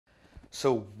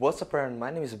So what's up everyone,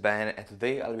 my name is Ben and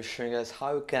today I'll be showing you guys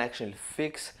how you can actually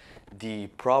fix the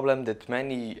problem that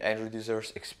many Android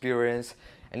users experience.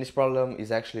 And this problem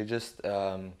is actually just,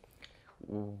 when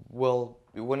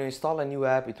you install a new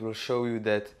app, it will show you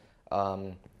that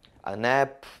an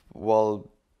app,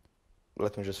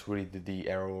 let me just read the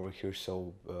error over here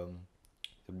so it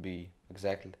will be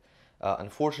exactly.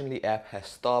 Unfortunately, app has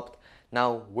stopped.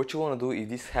 Now, what you want to do if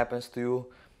this happens to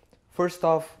you, first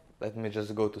off, let me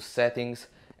just go to settings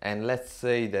and let's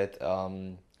say that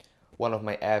one of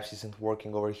my apps isn't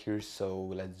working over here, so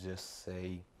let's just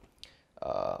say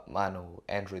I don't know,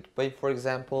 Android Pay for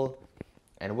example.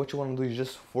 And what you want to do is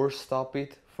just force stop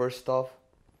it first off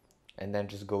and then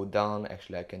just go down.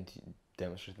 Actually, I can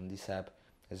demonstrate on this app.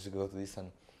 Let's just go to this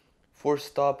one, force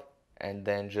stop, and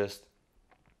then just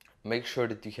make sure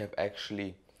that you have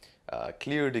actually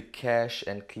cleared the cache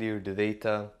and cleared the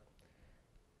data.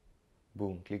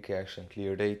 Boom, click cache and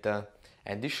clear data,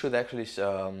 and this should actually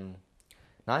 90%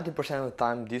 of the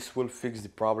time this will fix the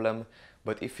problem.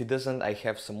 But if it doesn't, I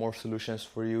have some more solutions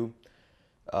for you.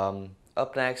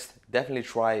 Up next, definitely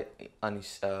try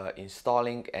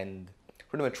installing and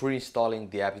pretty much reinstalling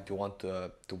the app that you want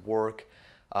to work.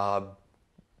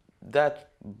 That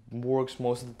works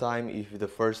most of the time if the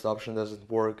first option doesn't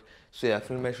work. So yeah,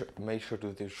 definitely make sure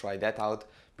to try that out,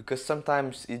 because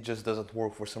sometimes it just doesn't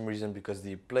work for some reason, because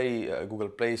the Google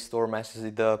Play Store messes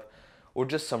it up, or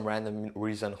just some random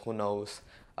reason, who knows.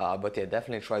 But yeah,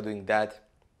 definitely try doing that.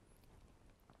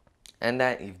 And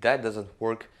then if that doesn't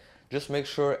work, just make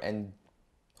sure and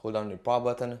hold down your power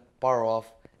button, power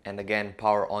off, and again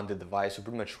power on the device. So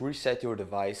pretty much reset your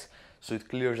device so it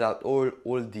clears out all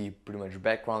the pretty much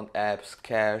background apps,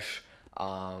 cache,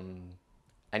 and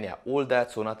yeah, all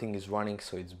that, so nothing is running,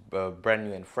 so it's brand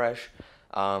new and fresh.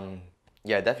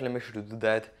 Yeah, definitely make sure to do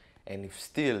that. And if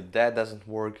still that doesn't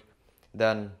work,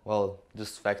 then well,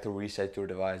 just factory reset your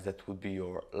device. That would be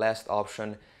your last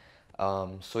option.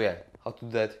 So yeah, how to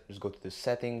do that? Just go to the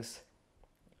settings,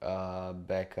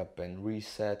 backup and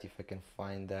reset, if I can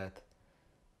find that,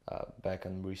 back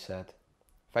and reset,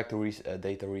 factory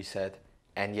data reset,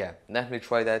 and yeah, definitely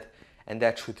try that, and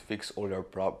that should fix all your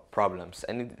problems.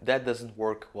 And if that doesn't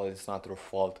work, well, it's not your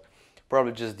fault,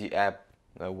 probably just the app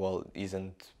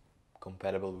isn't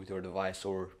compatible with your device,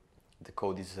 or the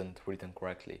code isn't written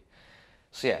correctly.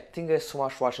 So yeah, thank you guys so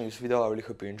much for watching this video. I really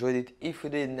hope you enjoyed it. If you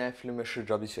did, definitely make sure to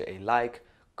drop this video a like,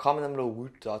 comment down below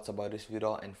your thoughts about this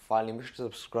video, and finally make sure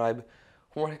to subscribe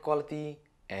for more high quality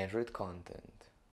Android content.